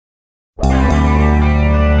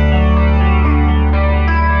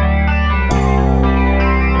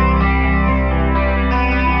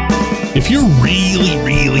If you're really,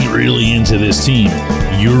 really, really into this team,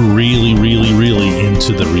 you're really, really, really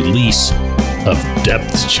into the release of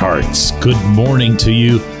depth charts. Good morning to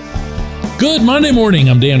you. Good Monday morning.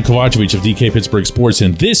 I'm Dan Kovacevic of DK Pittsburgh Sports,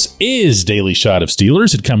 and this is Daily Shot of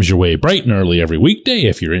Steelers. It comes your way bright and early every weekday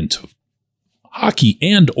if you're into hockey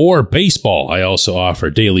and or baseball. I also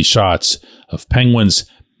offer daily shots of Penguins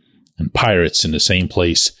and Pirates in the same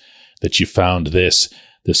place that you found this.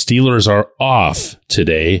 The Steelers are off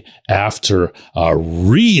today after a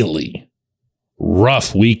really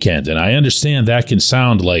rough weekend. And I understand that can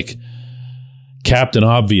sound like Captain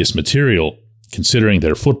Obvious material considering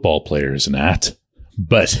they're football players and that.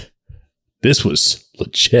 But this was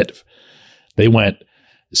legit. They went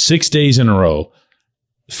 6 days in a row.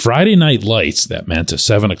 Friday night lights, that meant a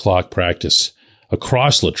 7 o'clock practice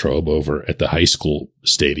across Latrobe over at the high school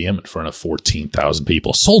stadium in front of 14,000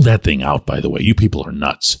 people. Sold that thing out, by the way. You people are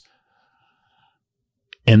nuts.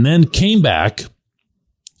 And then came back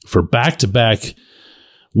for back-to-back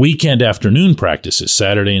weekend afternoon practices,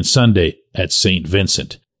 Saturday and Sunday at St.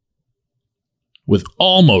 Vincent, with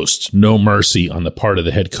almost no mercy on the part of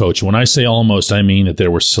the head coach. When I say almost, I mean that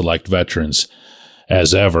there were select veterans,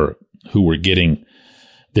 as ever, who were getting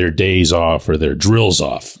their days off or their drills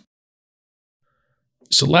off.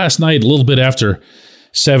 So last night, a little bit after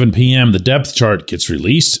 7 p.m., the depth chart gets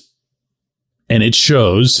released, and it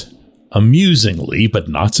shows, amusingly but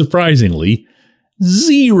not surprisingly,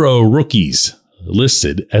 0 rookies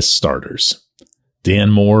listed as starters.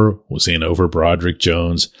 Dan Moore was in over Broderick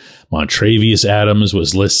Jones. Montravius Adams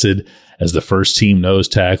was listed as the first-team nose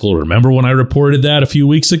tackle. Remember when I reported that a few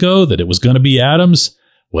weeks ago, that it was going to be Adams?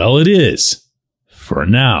 Well, it is, for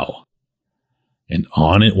now. And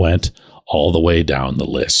on it went all the way down the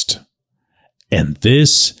list. And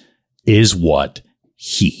this is what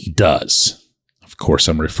he does. Of course,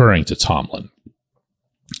 I'm referring to Tomlin.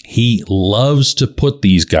 He loves to put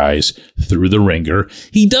these guys through the ringer.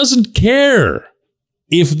 He doesn't care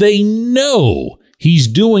if they know he's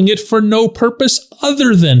doing it for no purpose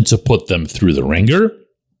other than to put them through the ringer.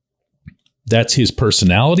 That's his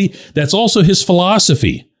personality. That's also his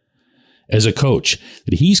philosophy as a coach,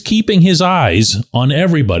 that he's keeping his eyes on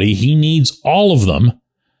everybody. He needs all of them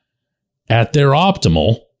at their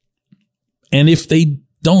optimal. And if they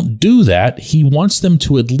don't do that, he wants them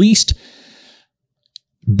to at least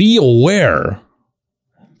be aware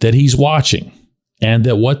that he's watching and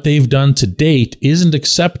that what they've done to date isn't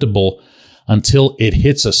acceptable until it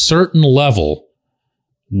hits a certain level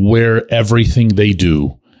where everything they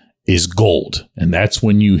do is gold. And that's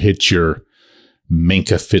when you hit your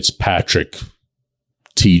Minka Fitzpatrick,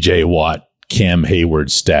 TJ Watt, Cam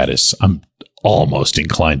Hayward status. I'm almost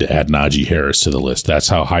inclined to add Najee Harris to the list. That's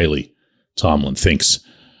how highly Tomlin thinks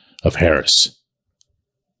of Harris.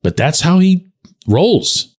 But that's how he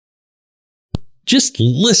rolls. Just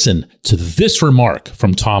listen to this remark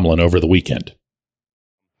from Tomlin over the weekend.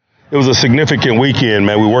 It was a significant weekend,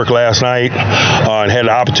 man. We worked last night and had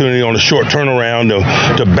the opportunity on a short turnaround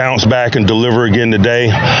to bounce back and deliver again today.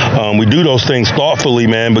 We do those things thoughtfully,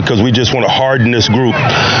 man, because we just want to harden this group,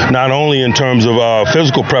 not only in terms of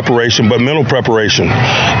physical preparation, but mental preparation.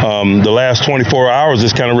 The last 24 hours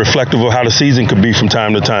is kind of reflective of how the season could be from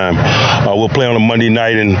time to time. We'll play on a Monday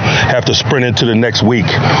night and have to sprint into the next week,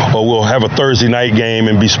 or we'll have a Thursday night game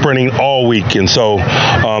and be sprinting all week. And so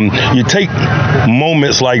you take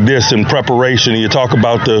moments like this in preparation, and you talk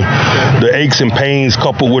about the aches and pains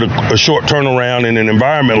coupled with a short turnaround in an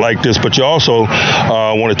environment like this, but you also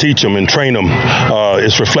want to teach them and train them.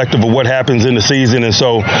 It's reflective of what happens in the season, and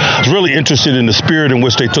so I was really interested in the spirit in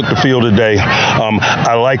which they took the field today.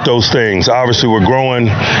 I like those things. Obviously, we're growing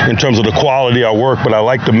in terms of the quality of our work, but I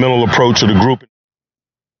like the mental approach of the group.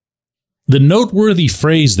 The noteworthy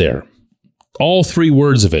phrase there, all 3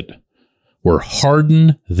 words of it, were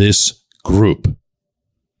harden this group.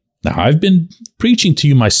 Now, I've been preaching to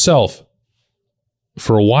you myself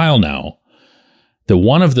for a while now that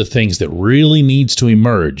one of the things that really needs to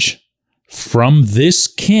emerge from this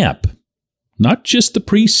camp, not just the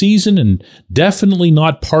preseason and definitely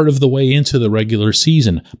not part of the way into the regular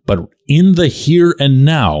season, but in the here and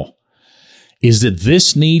now, is that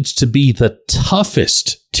this needs to be the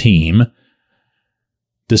toughest team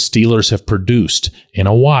the Steelers have produced in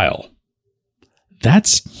a while.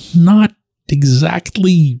 That's not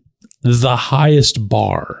exactly the highest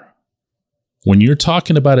bar. When you're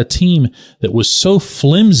talking about a team that was so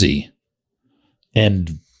flimsy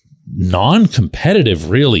and non-competitive,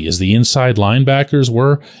 really, as the inside linebackers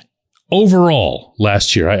were overall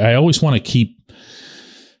last year, I always want to keep,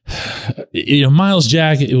 Myles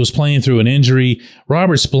Jack, it was playing through an injury.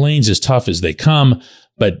 Robert Spillane's as tough as they come,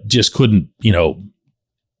 but just couldn't,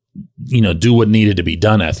 do what needed to be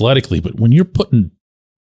done athletically. But when you're putting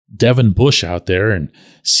Devin Bush out there and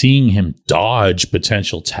seeing him dodge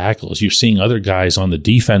potential tackles, you're seeing other guys on the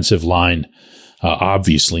defensive line,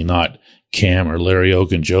 obviously not Cam or Larry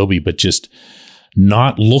Ogunjobi, but just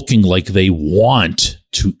not looking like they want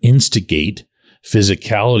to instigate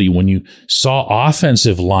physicality. When you saw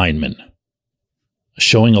offensive linemen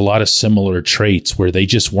showing a lot of similar traits where they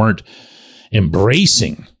just weren't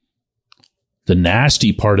embracing the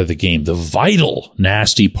nasty part of the game, the vital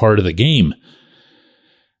nasty part of the game,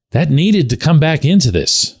 that needed to come back into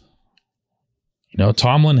this.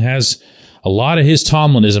 Tomlin has a lot of his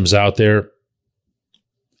Tomlinisms out there,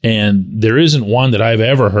 and there isn't one that I've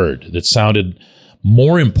ever heard that sounded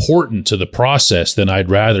more important to the process than I'd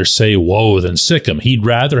rather say whoa than sick 'em. He'd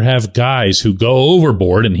rather have guys who go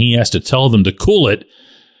overboard and he has to tell them to cool it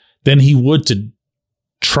than he would to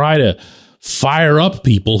try to fire up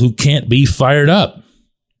people who can't be fired up.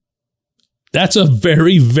 That's a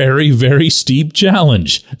very, very, very steep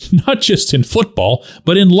challenge, not just in football,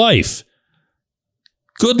 but in life.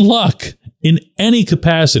 Good luck in any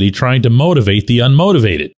capacity trying to motivate the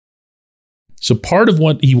unmotivated. So part of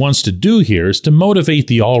what he wants to do here is to motivate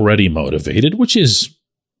the already motivated, which is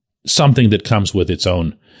something that comes with its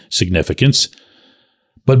own significance.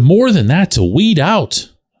 But more than that, to weed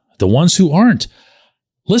out the ones who aren't.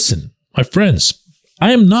 Listen, my friends,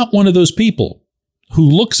 I am not one of those people who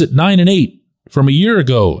looks at 9-8 from a year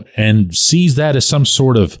ago and sees that as some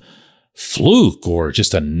sort of fluke or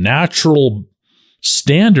just a natural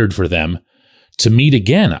standard for them to meet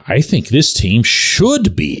again. I think this team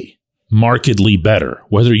should be markedly better,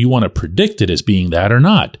 whether you want to predict it as being that or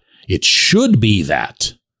not. It should be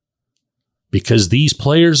that, because these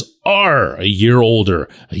players are a year older,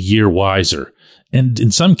 a year wiser, and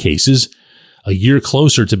in some cases, a year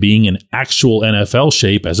closer to being in actual NFL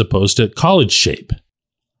shape as opposed to college shape.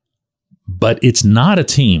 But it's not a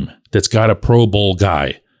team that's got a Pro Bowl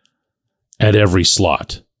guy at every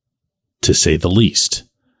slot, to say the least.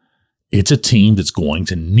 It's a team that's going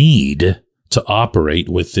to need to operate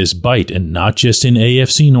with this bite, and not just in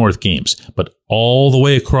AFC North games, but all the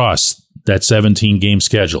way across that 17-game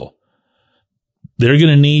schedule. They're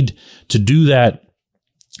going to need to do that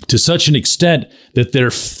to such an extent that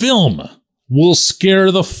their film will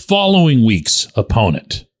scare the following week's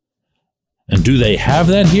opponent. And do they have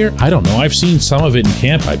that here? I don't know. I've seen some of it in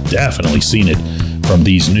camp. I've definitely seen it from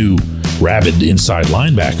these new rabid inside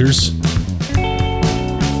linebackers.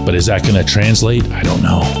 But is that going to translate? I don't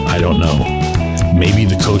know. Maybe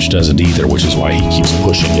the coach doesn't either, which is why he keeps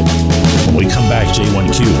pushing it. When we come back,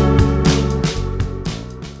 J1Q.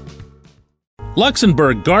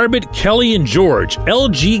 Luxembourg, Garbett, Kelly, and George.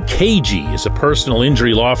 LGKG is a personal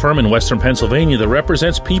injury law firm in Western Pennsylvania that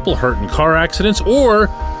represents people hurt in car accidents or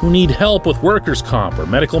who need help with workers' comp or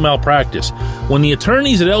medical malpractice. When the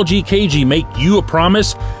attorneys at LGKG make you a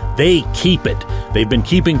promise, they keep it. They've been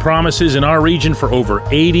keeping promises in our region for over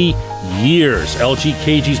 80 years.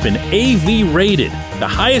 LGKG's been AV rated, the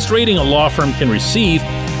highest rating a law firm can receive,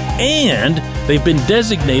 and they've been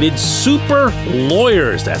designated super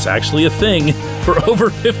lawyers. That's actually a thing for over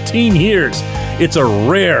 15 years. It's a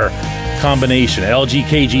rare combination.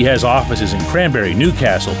 LGKG has offices in Cranberry,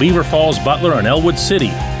 Newcastle, Beaver Falls, Butler, and Elwood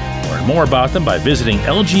City. Learn more about them by visiting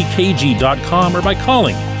lgkg.com or by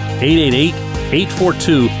calling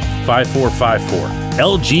 888-842-5454.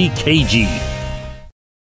 LGKG.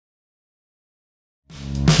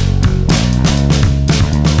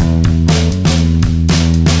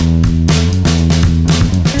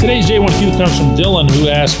 Today's J1Q comes from Dylan, who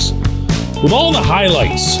asks, with all the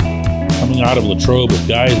highlights coming out of Latrobe with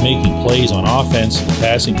guys making plays on offense in the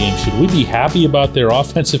passing game, should we be happy about their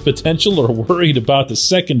offensive potential or worried about the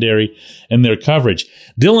secondary and their coverage?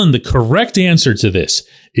 Dylan, the correct answer to this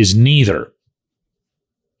is neither.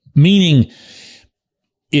 Meaning,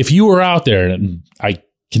 if you were out there, and I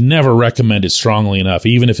can never recommend it strongly enough,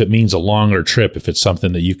 even if it means a longer trip, if it's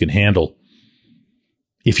something that you can handle.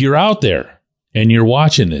 If you're out there and you're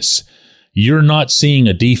watching this, you're not seeing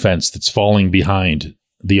a defense that's falling behind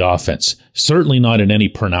the offense. Certainly not in any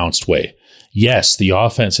pronounced way. Yes, the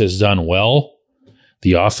offense has done well.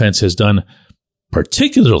 The offense has done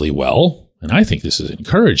particularly well, and I think this is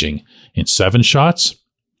encouraging, in 7 shots.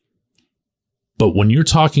 But when you're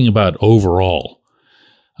talking about overall,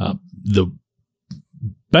 the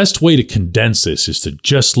best way to condense this is to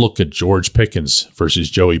just look at George Pickens versus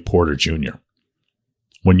Joey Porter Jr.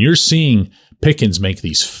 When you're seeing Pickens make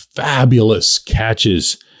these fabulous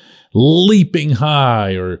catches, leaping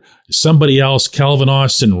high, or somebody else, Calvin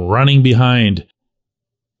Austin, running behind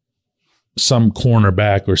some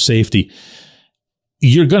cornerback or safety,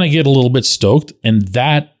 you're going to get a little bit stoked, and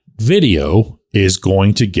that video is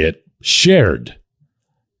going to get shared.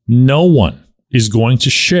 No one is going to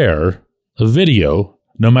share a video,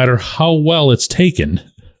 no matter how well it's taken,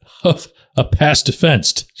 of a pass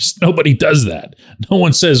defense. Just nobody does that. No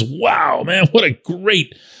one says, wow, man, what a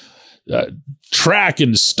great track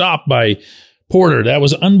and stop by Porter. That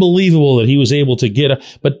was unbelievable that he was able to get a...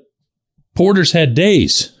 But Porter's had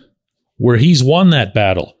days where he's won that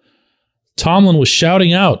battle. Tomlin was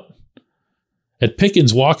shouting out at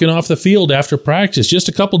Pickens walking off the field after practice just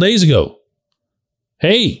a couple days ago.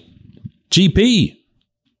 Hey, GP,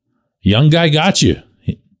 young guy got you.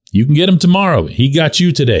 You can get him tomorrow. He got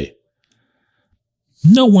you today.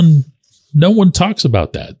 No one talks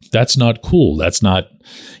about that. That's not cool. That's not,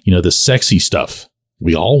 the sexy stuff.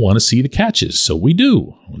 We all want to see the catches, so we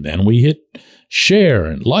do. And then we hit share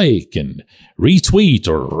and like and retweet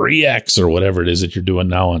or re-X or whatever it is that you're doing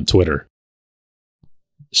now on Twitter.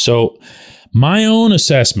 So my own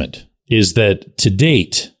assessment is that to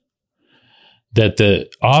date, that the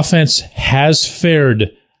offense has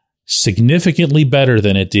fared significantly better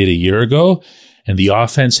than it did a year ago, and the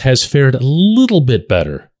offense has fared a little bit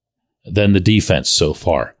better than the defense so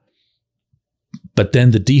far. But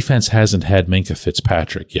then the defense hasn't had Minkah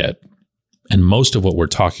Fitzpatrick yet. And most of what we're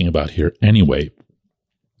talking about here anyway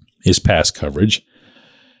is pass coverage.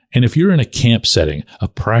 And if you're in a camp setting, a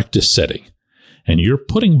practice setting, and you're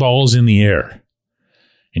putting balls in the air,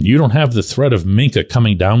 and you don't have the threat of Minkah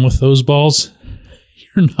coming down with those balls,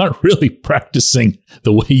 you're not really practicing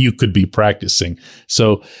the way you could be practicing.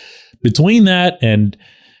 So between that and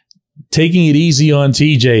taking it easy on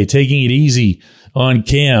TJ, taking it easy on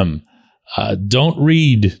Cam, don't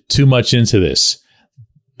read too much into this.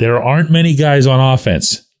 There aren't many guys on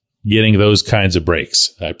offense getting those kinds of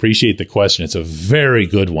breaks. I appreciate the question. It's a very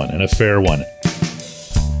good one and a fair one.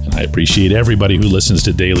 And I appreciate everybody who listens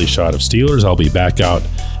to Daily Shot of Steelers. I'll be back out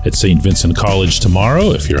at St. Vincent College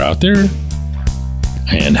tomorrow. If you're out there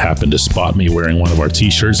and happen to spot me wearing one of our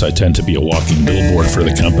t-shirts, I tend to be a walking billboard for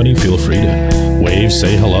the company. Feel free to wave,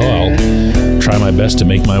 say hello. I'll try my best to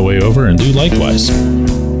make my way over and do likewise.